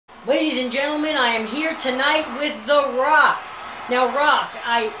Ladies and gentlemen, I am here tonight with The Rock. Now, Rock,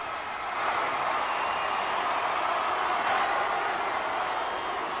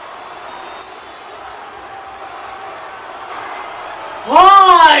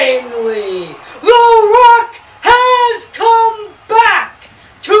 Finally, The Rock has come back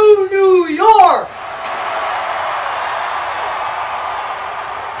to New York!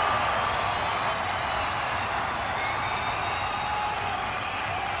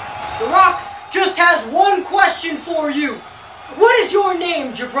 The Rock just has one question for you. What is your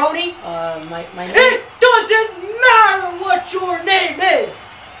name, jabroni? My name... It doesn't matter what your name is!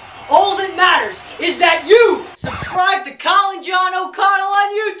 All that matters is that you subscribe to Colin John O'Connell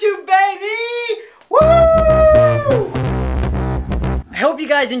on YouTube, baby! Woo! I hope you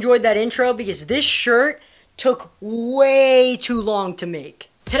guys enjoyed that intro because this shirt took way too long to make.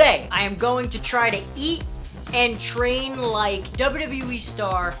 Today, I am going to try to eat and train like WWE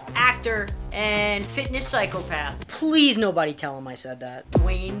star, actor, and fitness psychopath. Please nobody tell him I said that.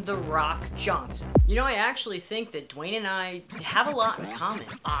 Dwayne "The Rock" Johnson. You know, I actually think that Dwayne and I have a lot in common.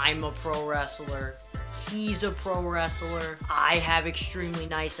 I'm a pro wrestler. He's a pro wrestler. I have extremely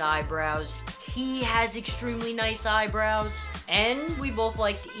nice eyebrows. He has extremely nice eyebrows. And we both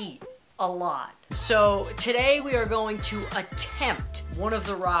like to eat a lot. So today we are going to attempt one of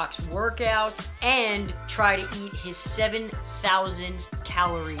The Rock's workouts and try to eat his 7,000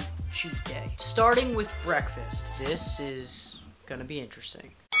 calorie cheat day. Starting with breakfast. This is gonna be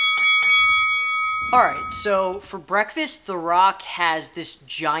interesting. Alright, so for breakfast, The Rock has this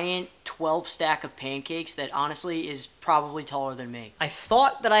giant 12 stack of pancakes that honestly is probably taller than me. I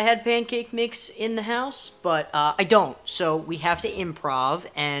thought that I had pancake mix in the house, but I don't. So we have to improv,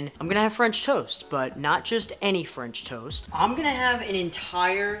 and I'm gonna have French toast, but not just any French toast. I'm gonna have an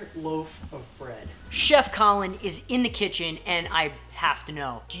entire loaf of bread. Chef Colin is in the kitchen, and I have to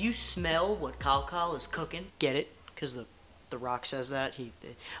know, do you smell what Kal is cooking? Get it? Because the Rock says that.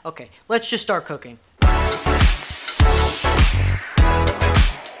 Okay, let's just start cooking.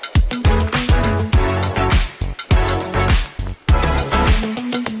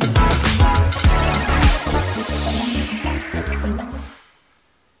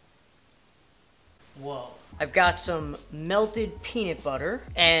 Whoa. I've got some melted peanut butter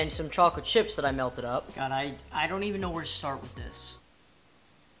and some chocolate chips that I melted up. God, I don't even know where to start with this.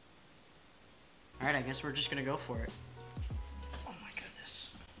 Alright, I guess we're just gonna go for it. Oh my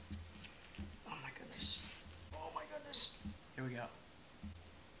goodness. Oh my goodness. Oh my goodness. Here we go.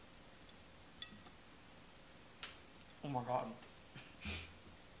 Oh my god.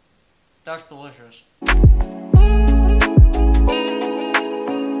 That's delicious.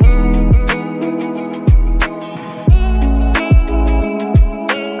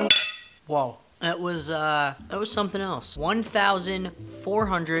 Whoa. That was something else.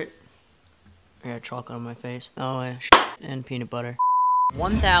 1,400... I got chocolate on my face. Oh yeah, and peanut butter.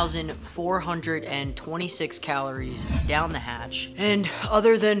 1,426 calories down the hatch. And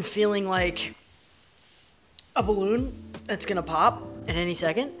other than feeling like a balloon that's gonna pop at any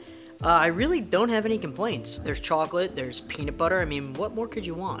second, I really don't have any complaints. There's chocolate, there's peanut butter. I mean, what more could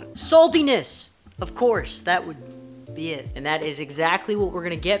you want? Saltiness! Of course, that would be it. And that is exactly what we're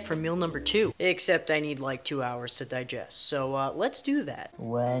gonna get for meal number 2. Except I need like 2 hours to digest. So let's do that.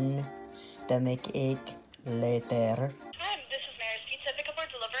 One stomach ache later. Hi, this is Mary's Pizza. Pickup or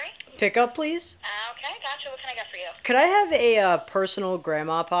delivery? Pickup, please. Okay, gotcha. What can I get for you? Could I have a personal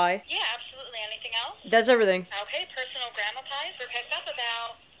grandma pie? Yeah, absolutely. Anything else? That's everything. Okay, personal grandma pies for pickup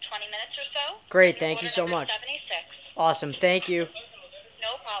about 20 minutes or so. Great, thank you so Order number much. 76. Awesome, thank you.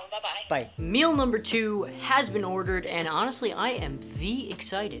 No problem. Bye-bye. Bye. Meal number 2 has been ordered, and honestly, I am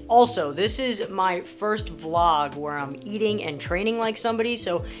excited. Also, this is my first vlog where I'm eating and training like somebody,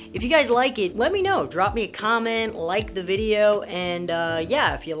 so if you guys like it, let me know. Drop me a comment, like the video, and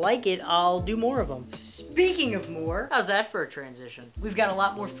yeah, if you like it, I'll do more of them. Speaking of more, how's that for a transition? We've got a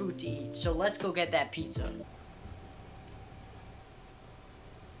lot more food to eat, so let's go get that pizza.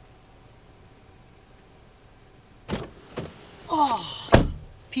 Oh.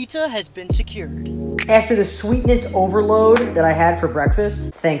 Pizza has been secured. After the sweetness overload that I had for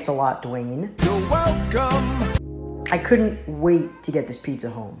breakfast, thanks a lot, Dwayne. You're welcome. I couldn't wait to get this pizza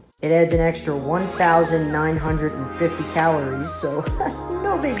home. It adds an extra 1,950 calories, so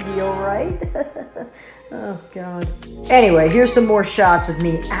no big deal, right? Oh, God. Anyway, here's some more shots of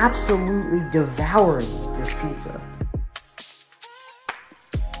me absolutely devouring this pizza.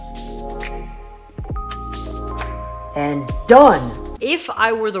 And done! If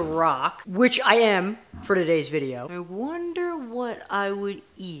I were The Rock, which I am for today's video, I wonder what I would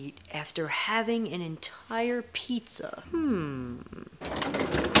eat after having an entire pizza.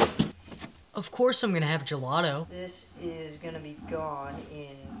 Of course I'm gonna have gelato. This is gonna be gone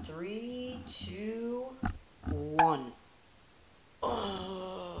in 3, 2, 1.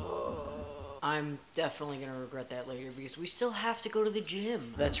 I'm definitely gonna regret that later because we still have to go to the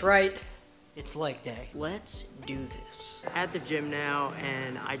gym. That's right. It's leg day. Let's do this. At the gym now,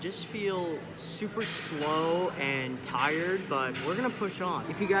 and I just feel super slow and tired, but we're gonna push on.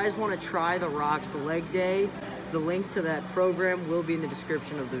 If you guys wanna try The Rock's leg day, the link to that program will be in the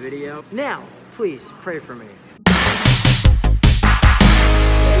description of the video. Now, please pray for me.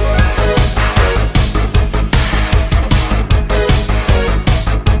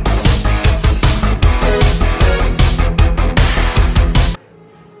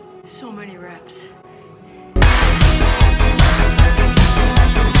 So many reps.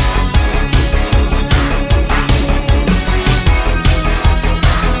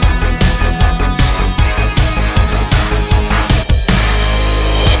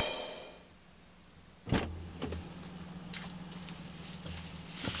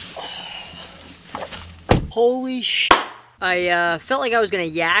 Holy sh! I felt like I was gonna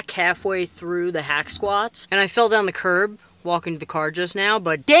yak halfway through the hack squats, and I fell down the curb walking to the car just now,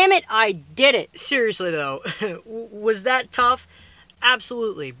 but damn it, I did it! Seriously though, was that tough?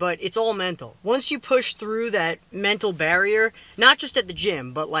 Absolutely, but it's all mental. Once you push through that mental barrier, not just at the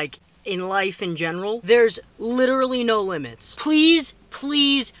gym, but like in life in general, there's literally no limits. Please,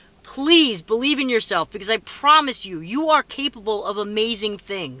 please, please believe in yourself, because I promise you, you are capable of amazing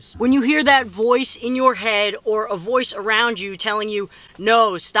things. When you hear that voice in your head or a voice around you telling you,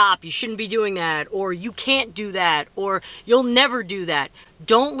 no, stop, you shouldn't be doing that, or you can't do that, or you'll never do that,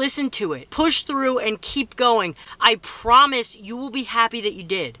 don't listen to it. Push through and keep going. I promise you will be happy that you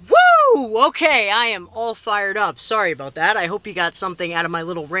did. Woo! Okay, I am all fired up. Sorry about that. I hope you got something out of my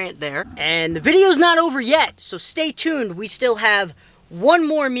little rant there. And the video's not over yet, so stay tuned. We still have one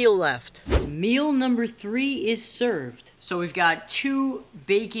more meal left. Meal number 3 is served. So we've got 2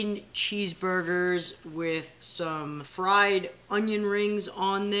 bacon cheeseburgers with some fried onion rings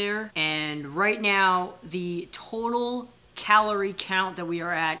on there. And right now, the total calorie count that we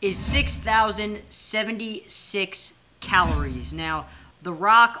are at is 6,076 calories. Now, The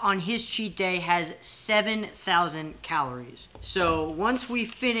Rock on his cheat day has 7,000 calories. So once we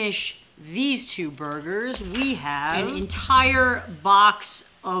finish these 2 burgers, we have an entire box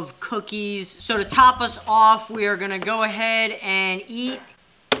of cookies. So to top us off, we are gonna go ahead and eat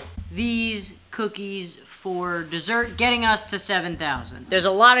these cookies for dessert, getting us to 7,000. There's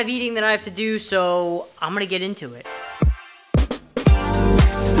a lot of eating that I have to do, so I'm gonna get into it.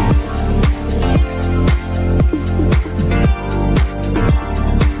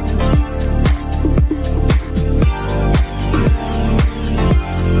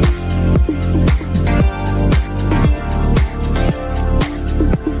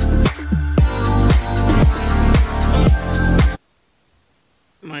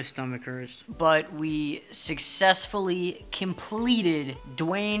 My stomach hurts. But we successfully completed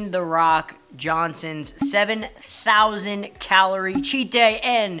Dwayne "The Rock" Johnson's 7,000 calorie cheat day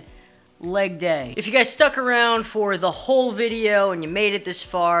and leg day. If you guys stuck around for the whole video and you made it this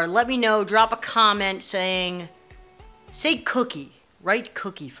far, let me know. Drop a comment saying, say cookie. Write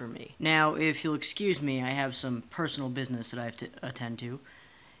cookie for me. Now, if you'll excuse me, I have some personal business that I have to attend to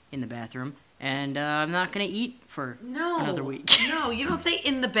in the bathroom. And I'm not going to eat for another week. No, you don't say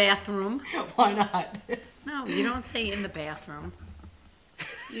in the bathroom. Why not? No, you don't say in the bathroom.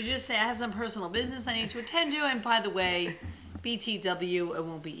 You just say, I have some personal business I need to attend to, and by the way, BTW, I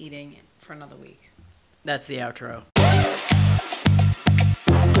won't be eating for another week. That's the outro.